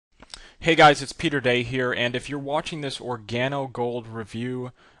Hey guys, it's Peter Day here, and if you're watching this Organo Gold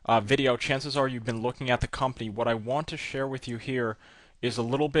review video, chances are you've been looking at the company. What I want to share with you here is a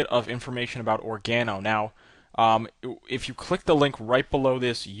little bit of information about Organo. Now, if you click the link right below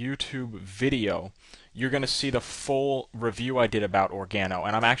this YouTube video, you're going to see the full review I did about Organo,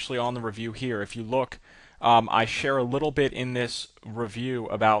 and I'm actually on the review here. If you look, I share a little bit in this review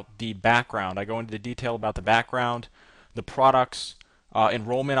about the background. I go into the detail about the background, the products,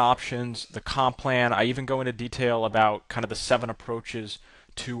 enrollment options, the comp plan. I even go into detail about kind of the 7 approaches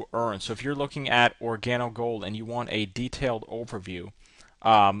to earn. So if you're looking at Organo Gold and you want a detailed overview,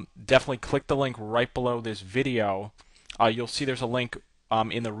 definitely click the link right below this video. You'll see there's a link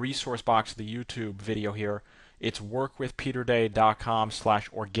in the resource box of the YouTube video here. It's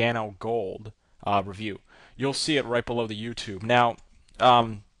workwithpeterday.com/organogold review. You'll see it right below the YouTube. Now,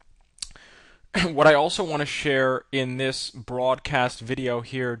 what I also want to share in this broadcast video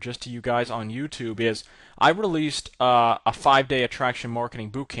here just to you guys on YouTube is I released a 5-day attraction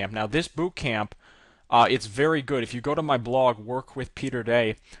marketing bootcamp. Now this bootcamp, it's very good. If you go to my blog, Work with Peter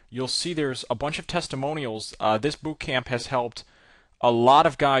Day, you'll see there's a bunch of testimonials. This bootcamp has helped a lot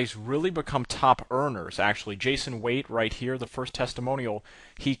of guys really become top earners, actually. Jason Waite right here, the first testimonial,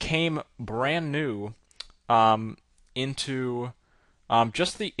 he came brand new into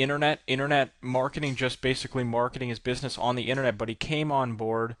just the internet marketing, just basically marketing his business on the internet. But he came on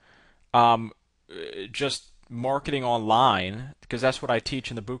board just marketing online, because that's what I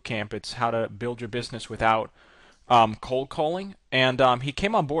teach in the boot camp. It's how to build your business without cold calling. And he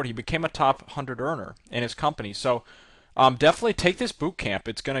came on board. He became a top 100 earner in his company. So definitely take this boot camp.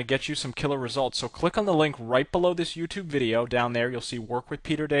 It's going to get you some killer results. So click on the link right below this YouTube video. Down there, you'll see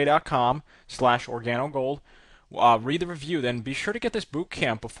workwithpeterday.com/organogold. Read the review, then be sure to get this boot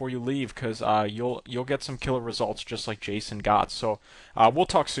camp before you leave, because you'll get some killer results just like Jason got. So we'll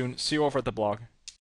talk soon. See you over at the blog.